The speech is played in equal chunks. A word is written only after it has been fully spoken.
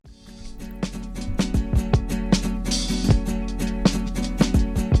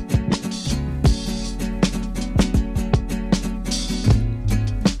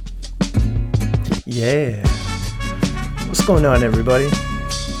Yeah. What's going on, everybody?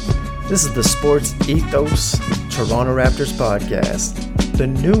 This is the Sports Ethos Toronto Raptors podcast, the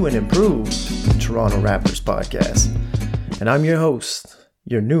new and improved Toronto Raptors podcast. And I'm your host,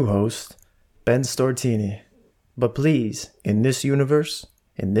 your new host, Ben Stortini. But please, in this universe,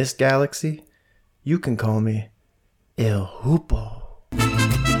 in this galaxy, you can call me El Hoopo.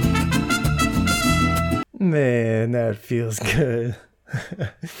 Man, that feels good.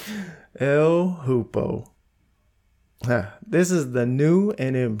 El Hoopo. This is the new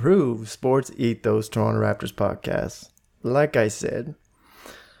and improved Sports Ethos Toronto Raptors podcast. Like I said,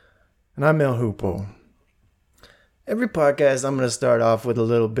 and I'm El Hoopo. Every podcast, I'm going to start off with a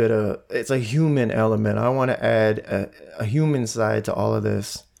little bit of, it's a human element. I want to add a human side to all of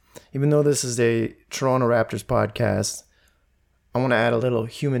this. Even though this is a Toronto Raptors podcast, I want to add a little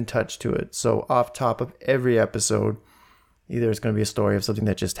human touch to it. So off top of every episode, either it's going to be a story of something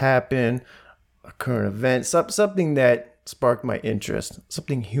that just happened, a current event, something that sparked my interest,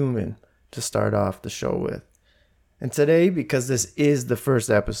 something human to start off the show with. And today, because this is the first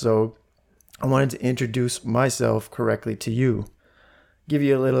episode, I wanted to introduce myself correctly to you, give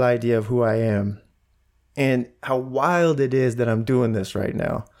you a little idea of who I am and how wild it is that I'm doing this right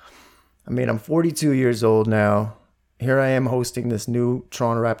now. I mean, I'm 42 years old now. Here I am hosting this new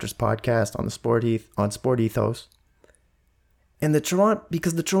Toronto Raptors podcast on Sport Ethos. And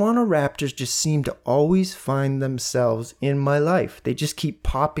because the Toronto Raptors just seem to always find themselves in my life. They just keep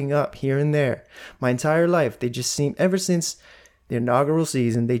popping up here and there. My entire life, they just seem, ever since the inaugural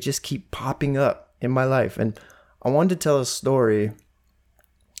season, they just keep popping up in my life. And I wanted to tell a story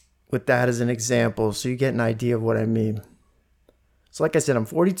with that as an example so you get an idea of what I mean. So like I said, I'm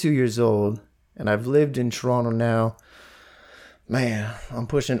 42 years old and I've lived in Toronto now. Man, I'm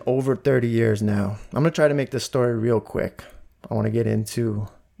pushing over 30 years now. I'm going to try to make this story real quick. I want to get into,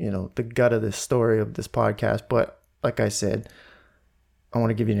 the gut of this story of this podcast. But like I said, I want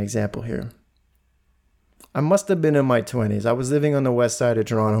to give you an example here. I must have been in my 20s. I was living on the west side of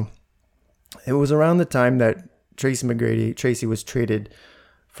Toronto. It was around the time that Tracy was traded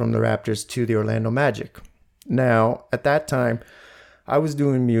from the Raptors to the Orlando Magic. Now, at that time, I was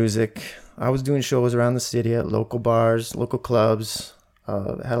doing music. I was doing shows around the city at local bars, local clubs.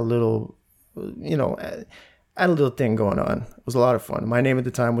 Had a little, had a little thing going on. It was a lot of fun. My name at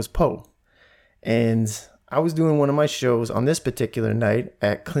the time was Poe. And I was doing one of my shows on this particular night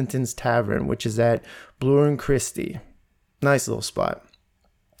at Clinton's Tavern, which is at Bloor and Christie. Nice little spot.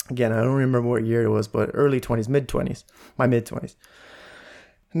 Again, I don't remember what year it was, but early 20s, mid-20s. My mid-20s.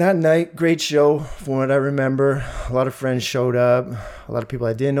 And that night, great show from what I remember. A lot of friends showed up. A lot of people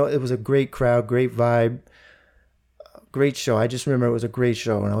I didn't know. It was a great crowd, great vibe. Great show. I just remember it was a great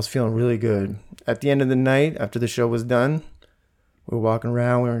show and I was feeling really good. At the end of the night, after the show was done, we were walking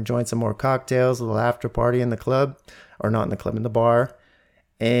around. We were enjoying some more cocktails, a little after party in the club. Or not in the club, in the bar.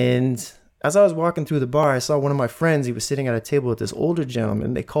 And as I was walking through the bar, I saw one of my friends. He was sitting at a table with this older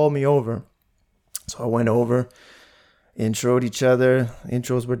gentleman. They called me over. So I went over, introed each other.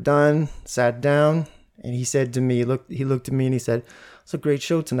 Intros were done, sat down. And he said to me, he looked at me and he said, "It's a great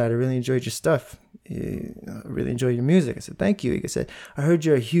show tonight. I really enjoyed your stuff. I really enjoy your music." I said, "Thank you." He said, "I heard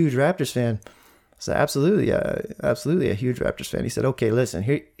you're a huge Raptors fan." I said, "Absolutely, absolutely a huge Raptors fan." He said, "Okay, listen,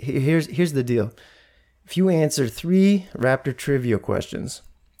 here's the deal. If you answer 3 Raptor trivia questions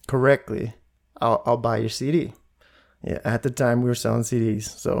correctly, I'll buy your CD." Yeah, at the time we were selling CDs.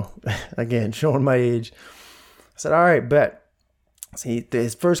 So again, showing my age. I said, "All right, bet." See,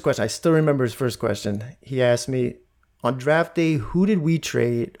 his first question, I still remember his first question. He asked me, on draft day, who did we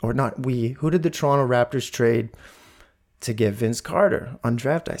trade, or not we, who did the Toronto Raptors trade to get Vince Carter? On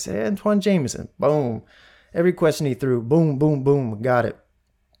draft day, I said, Antoine Jameson. Boom. Every question he threw, boom, boom, boom, got it.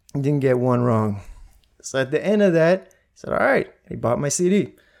 Didn't get one wrong. So at the end of that, he said, "All right." He bought my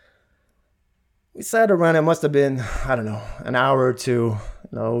CD. We sat around, it must have been, I don't know, an hour or two,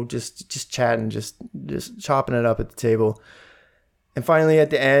 just chatting, just chopping it up at the table. And finally,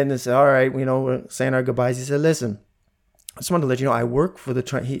 at the end, I said, "All right, we're saying our goodbyes." He said, "Listen, I just wanted to let you know I work for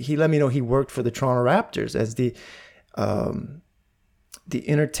he let me know he worked for the Toronto Raptors as the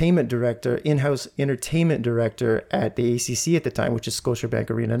entertainment director, in-house entertainment director at the ACC at the time, which is Scotiabank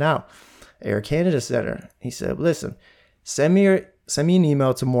Arena now, Air Canada Center." He said, "Listen, send me an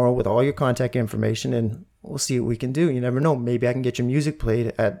email tomorrow with all your contact information and we'll see what we can do. You never know. Maybe I can get your music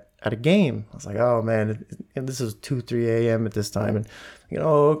played at a game." I was like, "Oh man," and this was 2-3 a.m. at this time. And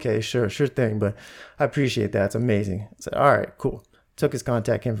okay, sure thing. But I appreciate that. It's amazing. I said, "All right, cool." Took his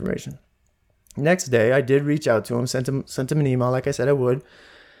contact information. Next day, I did reach out to him, sent him an email like I said I would.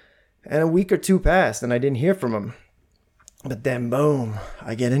 And a week or two passed and I didn't hear from him. But then, boom,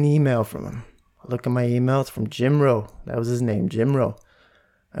 I get an email from him. I look at my email. It's from Jim Rowe. That was his name, Jim Rowe.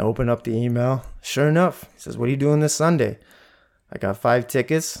 I open up the email. Sure enough, he says, "What are you doing this Sunday?" I got 5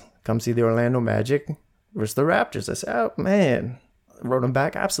 tickets. Come see the Orlando Magic versus the Raptors. I said, "Oh, man." I wrote him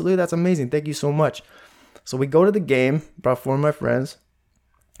back. "Absolutely, that's amazing. Thank you so much." So we go to the game, brought 4 of my friends,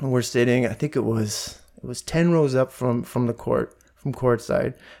 and we're sitting, I think it was 10 rows up from the court, from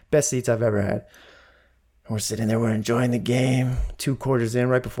courtside. Best seats I've ever had. And we're sitting there, we're enjoying the game, 2 quarters in,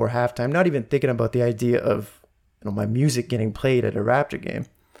 right before halftime, not even thinking about the idea of my music getting played at a Raptor game.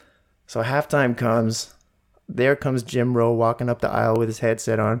 So halftime comes, there comes Jim Rowe walking up the aisle with his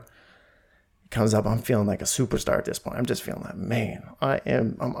headset on. He comes up, I'm feeling like a superstar at this point. I'm just feeling like, man,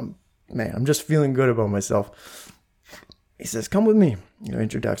 I'm just feeling good about myself. He says, "Come with me."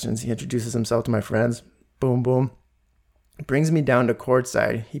 Introductions. He introduces himself to my friends. Boom, boom. Brings me down to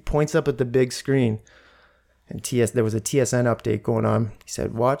courtside. He points up at the big screen. And there was a TSN update going on. He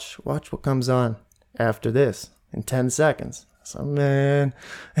said, watch what comes on after this in 10 seconds. So, man,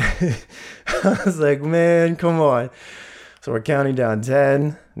 I was like, man, come on. So we're counting down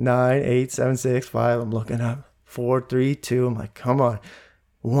 10, 9, 8, 7, 6, 5. I'm looking up. 4, 3, 2. I'm like, come on.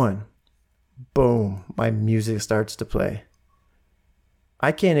 1. Boom. My music starts to play.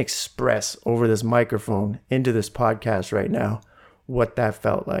 I can't express over this microphone into this podcast right now what that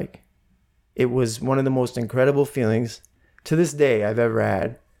felt like. It was one of the most incredible feelings to this day I've ever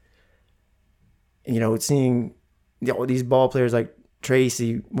had. Seeing these ball players like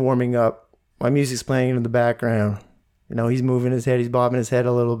Tracy warming up. My music's playing in the background. He's moving his head. He's bobbing his head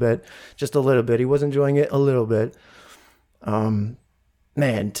a little bit. Just a little bit. He was enjoying it a little bit.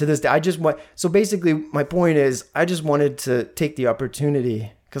 Man, to this day, so basically my point is I just wanted to take the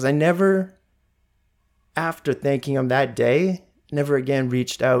opportunity because I never, after thanking him that day, never again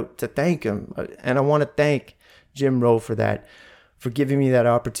reached out to thank him. And I want to thank Jim Rowe for that, for giving me that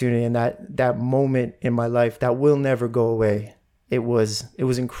opportunity and that moment in my life that will never go away. It was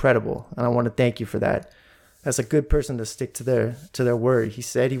incredible. And I want to thank you for that. That's a good person to stick to their word. He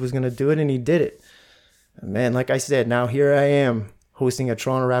said he was going to do it and he did it. And man, like I said, now here I am hosting a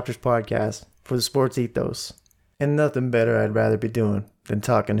Toronto Raptors podcast for the Sports Ethos. And nothing better I'd rather be doing than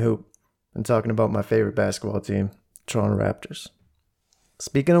talking hoop and talking about my favorite basketball team, Toronto Raptors.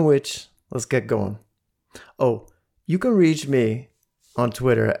 Speaking of which, let's get going. Oh, you can reach me on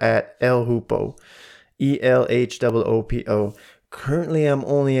Twitter at elhoopo, ELHOOPO. Currently, I'm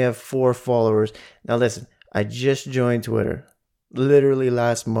only at 4 followers. Now listen, I just joined Twitter literally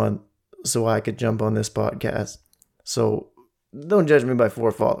last month so I could jump on this podcast. So don't judge me by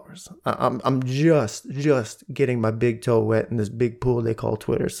 4 followers. I'm just getting my big toe wet in this big pool they call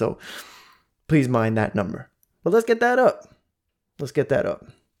Twitter. So please mind that number. But let's get that up.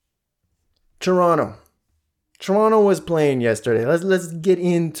 Toronto was playing yesterday. Let's get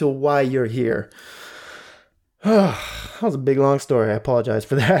into why you're here. That was a big long story. I apologize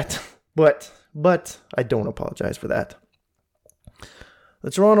for that. But I don't apologize for that.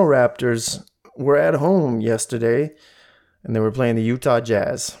 The Toronto Raptors were at home yesterday and they were playing the Utah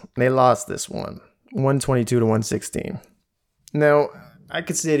Jazz. They lost this one, 122-116. Now, I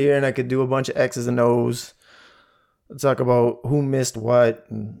could sit here and I could do a bunch of X's and O's, talk about who missed what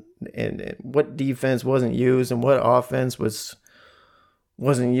and what defense wasn't used and what offense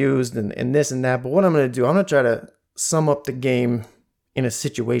wasn't used and this and that. But what I'm going to do, I'm going to try to sum up the game in a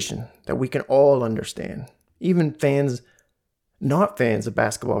situation that we can all understand. Even fans, not fans of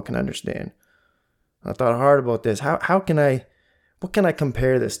basketball can understand. I thought hard about this. What can I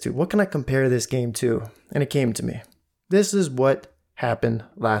compare this to? What can I compare this game to? And it came to me. This is what happened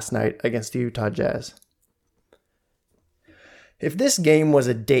last night against the Utah Jazz. If this game was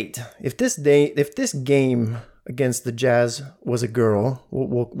a date, if this game against the Jazz was a girl,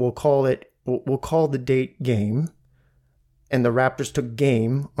 we'll call the date game, and the Raptors took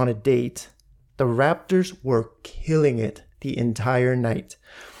game on a date, the Raptors were killing it the entire night.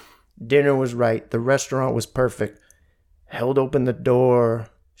 Dinner was right. The restaurant was perfect. Held open the door.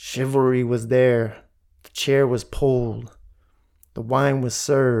 Chivalry was there. The chair was pulled. The wine was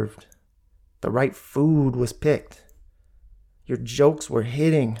served. The right food was picked. Your jokes were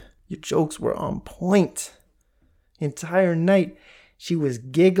hitting. Your jokes were on point. The entire night, she was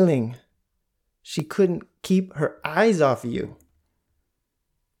giggling. She couldn't keep her eyes off of you.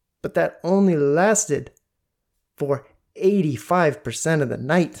 But that only lasted for 85% of the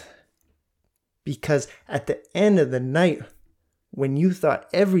night. Because at the end of the night, when you thought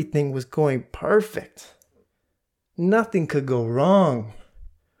everything was going perfect, nothing could go wrong.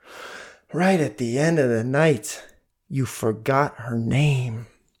 Right at the end of the night, you forgot her name.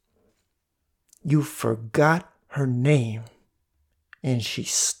 You forgot her name. and she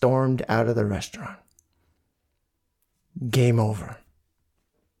stormed out of the restaurant. Game over.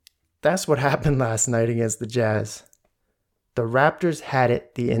 That's what happened last night against the Jazz. The Raptors had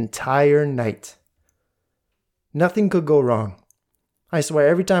it the entire night. Nothing could go wrong. I swear,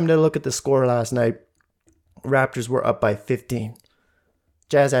 every time they look at the score last night, Raptors were up by 15.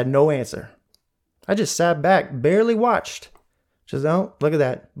 Jazz had no answer. I just sat back, barely watched. Just, oh, look at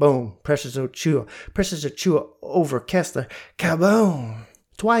that. Boom. Precious Achua over Kessler. Kaboom.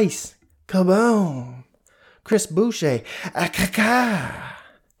 Twice. Kaboom. Chris Boucher. Akaka.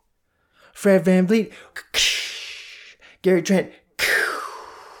 Fred VanVleet. Gary Trent.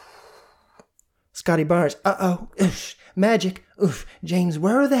 Scotty Barnes. Uh-oh. Oof. Magic. Oof. James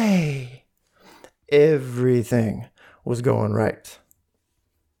Worthy. Everything was going right.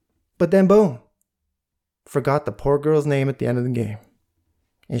 But then boom. Forgot the poor girl's name at the end of the game.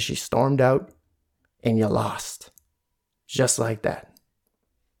 And she stormed out and you lost. Just like that.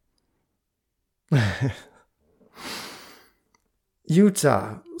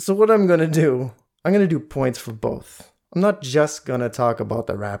 Utah. So what I'm going to do, I'm going to do points for both. I'm not just going to talk about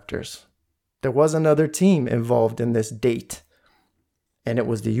the Raptors. There was another team involved in this date. And it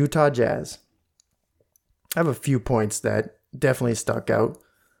was the Utah Jazz. I have a few points that definitely stuck out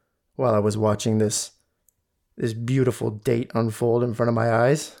while I was watching this beautiful date unfold in front of my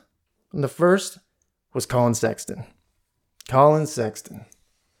eyes. And the first was Colin Sexton. Colin Sexton.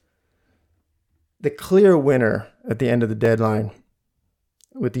 The clear winner at the end of the deadline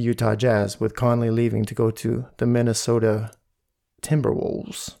with the Utah Jazz, with Conley leaving to go to the Minnesota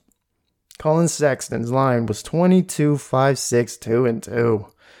Timberwolves. Colin Sexton's line was 22, 5, 6, 2, and 2.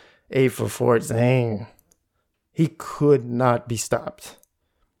 8 for 14. He could not be stopped.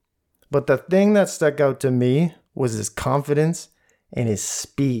 But the thing that stuck out to me was his confidence and his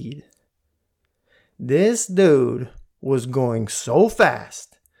speed. This dude was going so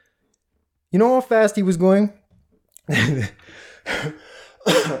fast. You know how fast he was going?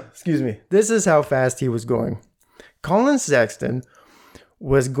 Excuse me. This is how fast he was going. Colin Sexton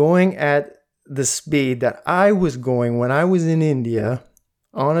was going at the speed that I was going when I was in India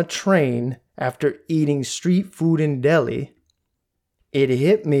on a train after eating street food in Delhi. It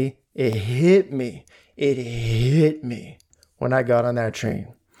hit me when I got on that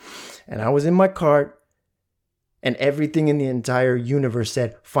train. And I was in my cart, and everything in the entire universe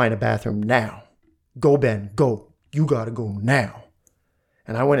said, find a bathroom now. Go, Ben, go. You gotta go now.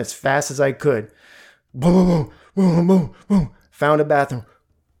 And I went as fast as I could. Boom, boom, boom, boom, boom. Found a bathroom.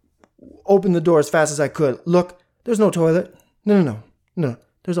 Opened the door as fast as I could. Look, there's no toilet. No.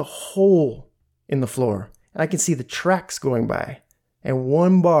 There's a hole in the floor. And I can see the tracks going by. And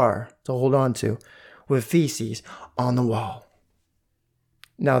one bar to hold on to with feces on the wall.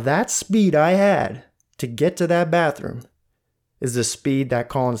 Now that speed I had to get to that bathroom is the speed that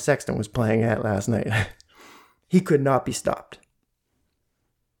Colin Sexton was playing at last night. He could not be stopped.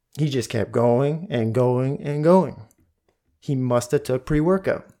 He just kept going and going and going. He must have took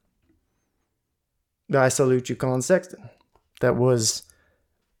pre-workout. I salute you, Colin Sexton. That was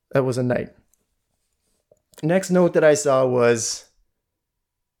a night. Next note that I saw was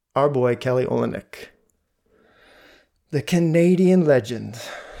our boy Kelly Olynyk, the Canadian legend,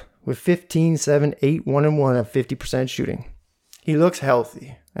 with 15, 7, 8, 1 and 1 at 50% shooting. He looks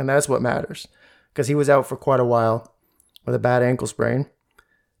healthy, and that's what matters, because he was out for quite a while with a bad ankle sprain.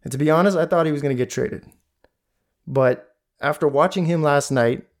 And to be honest, I thought he was going to get traded. But after watching him last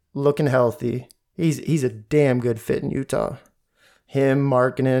night, looking healthy, he's a damn good fit in Utah. Him,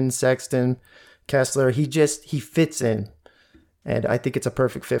 Markkanen, Sexton, Kessler, he fits in. And I think it's a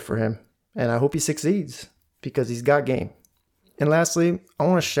perfect fit for him. And I hope he succeeds because he's got game. And lastly, I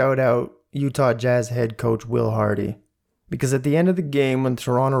want to shout out Utah Jazz head coach Will Hardy. Because at the end of the game, when the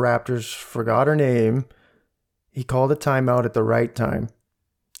Toronto Raptors forgot her name, he called a timeout at the right time.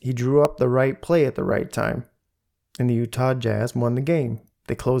 He drew up the right play at the right time. And the Utah Jazz won the game.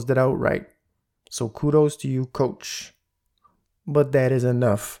 They closed it out right. So kudos to you, coach. But that is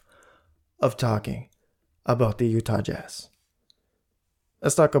enough of talking about the Utah Jazz.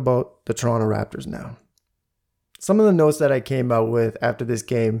 Let's talk about the Toronto Raptors now. Some of the notes that I came out with after this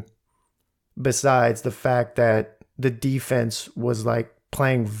game, besides the fact that the defense was like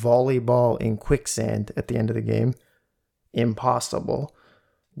playing volleyball in quicksand at the end of the game, impossible,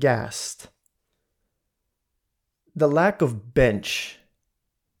 gassed. The lack of bench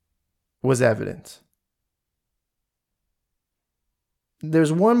was evident.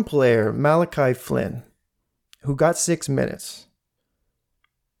 There's one player, Malachi Flynn, who got 6 minutes,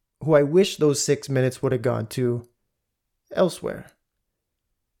 who I wish those 6 minutes would have gone to elsewhere.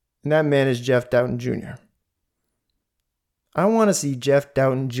 And that man is Jeff Doughton Jr. I want to see Jeff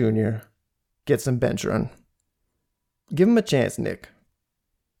Doughton Jr. get some bench run. Give him a chance, Nick.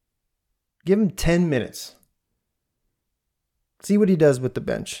 Give him 10 minutes. See what he does with the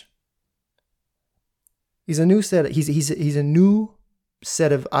bench. He's a new set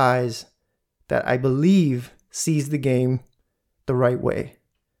of eyes that I believe sees the game the right way.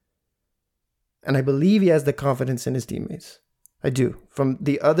 And I believe he has the confidence in his teammates. I do. From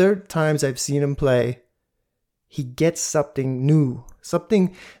the other times I've seen him play, he gets something new.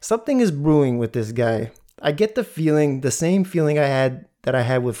 Something is brewing with this guy. I get the same feeling I had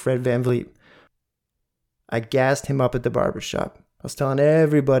with Fred VanVleet. I gassed him up at the barbershop. I was telling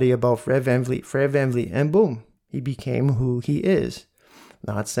everybody about Fred VanVleet, and boom, he became who he is.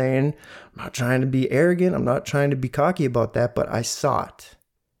 Not saying, I'm not trying to be arrogant, I'm not trying to be cocky about that, but I saw it.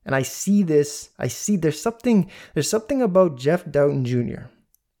 And I see this, there's something about Jeff Doughton Jr.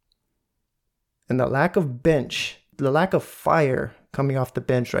 And the lack of fire coming off the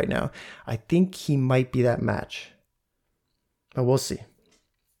bench right now. I think he might be that match. But we'll see.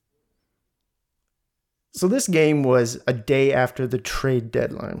 So this game was a day after the trade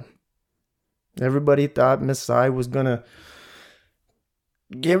deadline. Everybody thought Masai was going to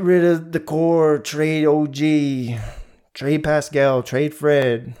get rid of the core, trade OG, trade Pascal, trade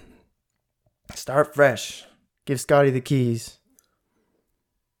Fred, start fresh, give Scotty the keys.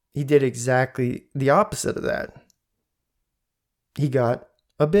 He did exactly the opposite of that. He got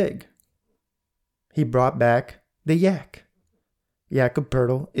a big. He brought back the Yak. Jakob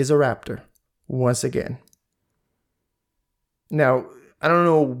Poeltl is a Raptor once again. Now, I don't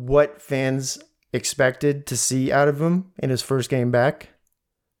know what fans expected to see out of him in his first game back,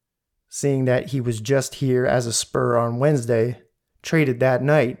 seeing that he was just here as a Spur on Wednesday, traded that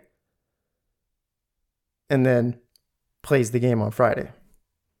night, and then plays the game on Friday.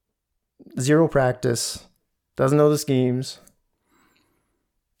 Zero practice, doesn't know the schemes.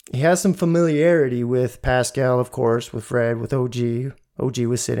 He has some familiarity with Pascal, of course, with Fred, with OG. OG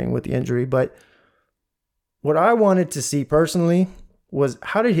was sitting with the injury, but what I wanted to see personally was,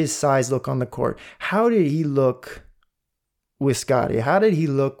 how did his size look on the court? How did he look with Scotty? How did he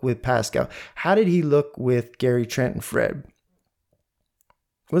look with Pascal? How did he look with Gary Trent and Fred?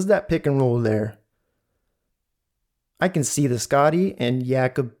 Was that pick and roll there? I can see the Scotty and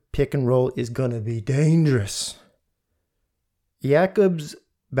Jakob pick and roll is going to be dangerous. Jakob's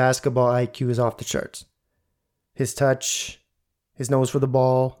basketball IQ is off the charts. His touch, his nose for the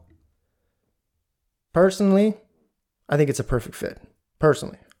ball. Personally, I think it's a perfect fit.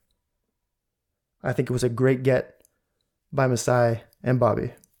 Personally. I think it was a great get by Masai and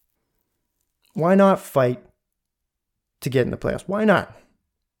Bobby. Why not fight to get in the playoffs? Why not?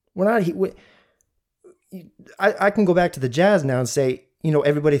 I can go back to the Jazz now and say,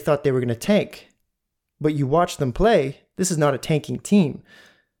 everybody thought they were going to tank. But you watch them play, this is not a tanking team.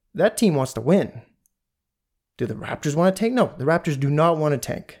 That team wants to win. Do the Raptors want to tank? No, the Raptors do not want to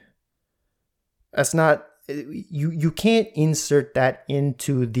tank. That's not, you can't insert that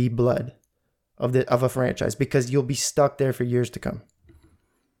into the blood of a franchise, because you'll be stuck there for years to come.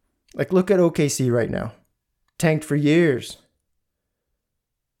 Like, look at OKC right now. Tanked for years.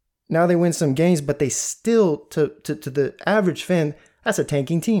 Now they win some games, but they still, to the average fan, that's a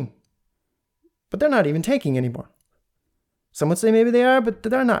tanking team. But they're not even tanking anymore. Some would say maybe they are, but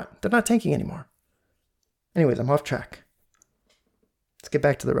they're not. They're not tanking anymore. Anyways, I'm off track. Let's get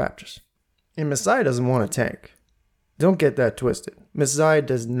back to the Raptors. And Masai doesn't want to tank. Don't get that twisted. Masai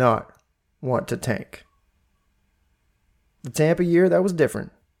does not want to tank. The Tampa year, that was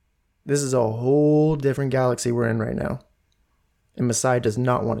different. This is a whole different galaxy we're in right now. And Masai does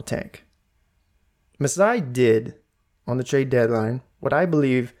not want to tank. Masai did, on the trade deadline, what I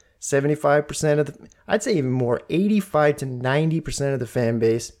believe 75% of I'd say even more, 85 to 90% of the fan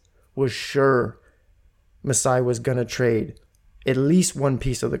base was sure Masai was going to trade at least one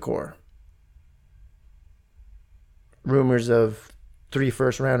piece of the core. Rumors of 3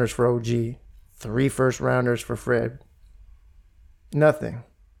 first-rounders for OG, 3 first-rounders for Fred. Nothing.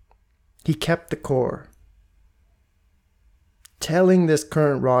 He kept the core. Telling this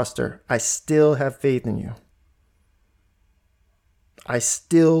current roster, I still have faith in you. I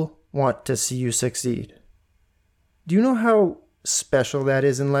still want to see you succeed. Do you know how special that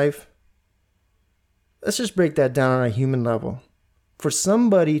is in life? Let's just break that down on a human level. For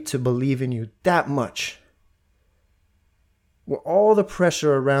somebody to believe in you that much, where all the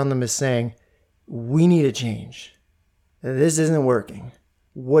pressure around them is saying, we need a change. This isn't working.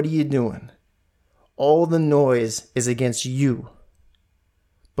 What are you doing? All the noise is against you.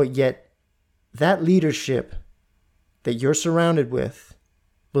 But yet, that leadership that you're surrounded with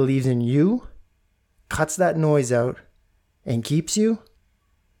believes in you, cuts that noise out, and keeps you,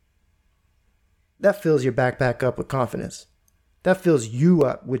 that fills your backpack up with confidence. That fills you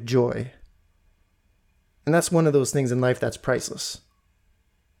up with joy. And that's one of those things in life that's priceless.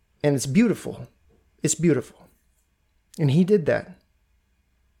 And it's beautiful. It's beautiful. And he did that.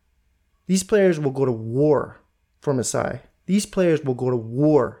 These players will go to war for Masai. These players will go to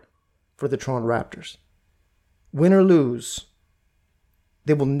war for the Toronto Raptors. Win or lose,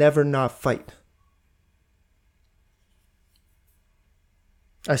 they will never not fight.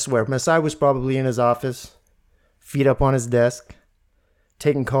 I swear, Masai was probably in his office, feet up on his desk,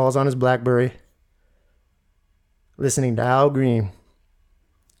 taking calls on his BlackBerry, listening to Al Green.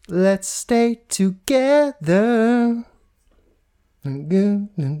 Let's stay together.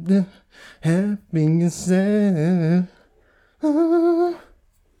 Having said.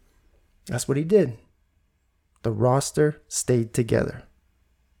 That's what he did. The roster stayed together.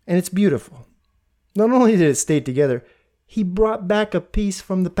 And it's beautiful. Not only did it stay together, he brought back a piece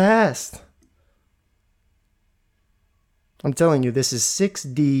from the past. I'm telling you, this is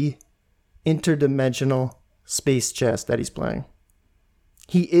 6D interdimensional space chess that he's playing.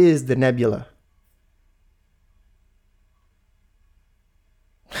 He is the Nebula.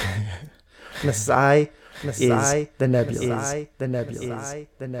 Masai is the Nebula.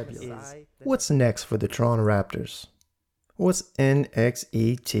 What's next for the Toronto Raptors? What's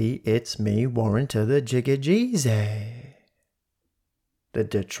NXET? It's me, Warren to the Jigga Jeezy. The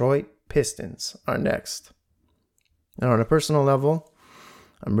Detroit Pistons are next. And on a personal level,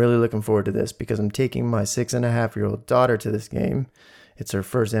 I'm really looking forward to this because I'm taking my 6.5-year-old daughter to this game. It's her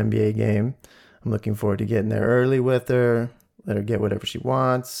first NBA game. I'm looking forward to getting there early with her, let her get whatever she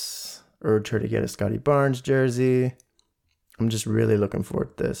wants, urge her to get a Scotty Barnes jersey. I'm just really looking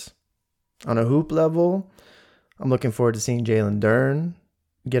forward to this. On a hoop level, I'm looking forward to seeing Jalen Dern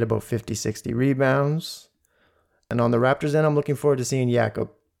get about 50, 60 rebounds. And on the Raptors end, I'm looking forward to seeing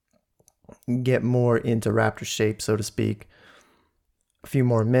Jakob get more into Raptor shape, so to speak. A few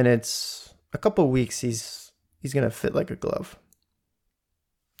more minutes, a couple weeks, he's going to fit like a glove.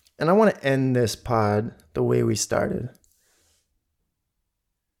 And I want to end this pod the way we started,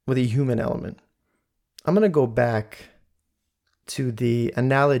 with a human element. I'm going to go back to the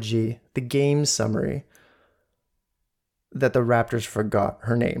analogy, the game summary, that the Raptors forgot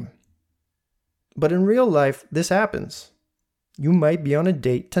her name. But in real life, this happens. You might be on a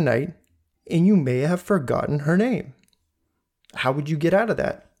date tonight, and you may have forgotten her name. How would you get out of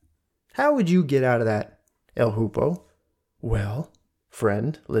that? How would you get out of that, El Hupo? Well,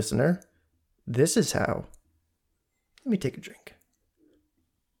 friend, listener, this is how. Let me take a drink.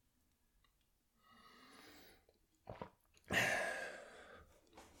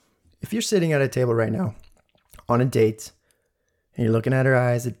 If you're sitting at a table right now on a date and you're looking at her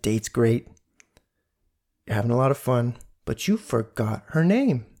eyes, the date's great, you're having a lot of fun, but you forgot her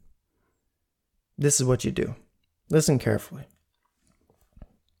name. This is what you do. Listen carefully.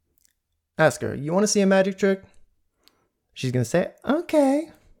 Ask her, you want to see a magic trick? She's going to say,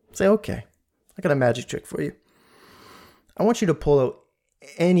 okay. Say, okay. I got a magic trick for you. I want you to pull out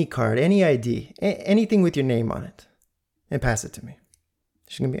any card, any ID, anything with your name on it, and pass it to me.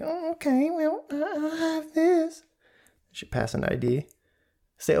 She's going to be, oh, okay, well, I have this. She pass an ID.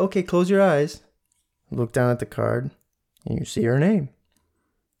 Say, okay, close your eyes. Look down at the card, and you see her name.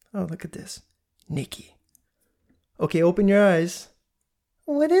 Oh, look at this. Nikki. Okay, open your eyes.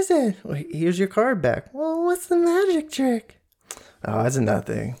 What is it? Well, here's your card back. Well, what's the magic trick? Oh, it's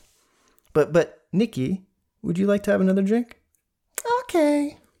nothing. But Nikki, would you like to have another drink?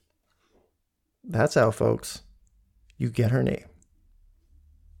 Okay. That's how, folks, you get her name.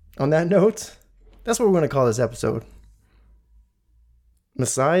 On that note, that's what we're going to call this episode.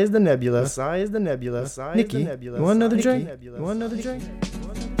 Masai is the Nebula. Masai is the Nebula. Nikki, you want another drink? You want another drink?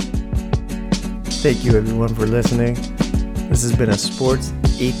 Thank you, everyone, for listening. This has been a Sports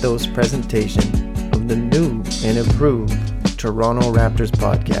Ethos presentation of the new and improved Toronto Raptors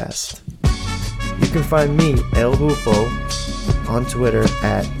podcast. You can find me, El Hupo, on Twitter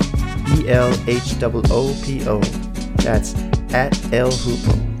at ELHOOPO. That's at El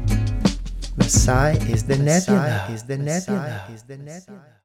Hupo. Masai is the Nebula.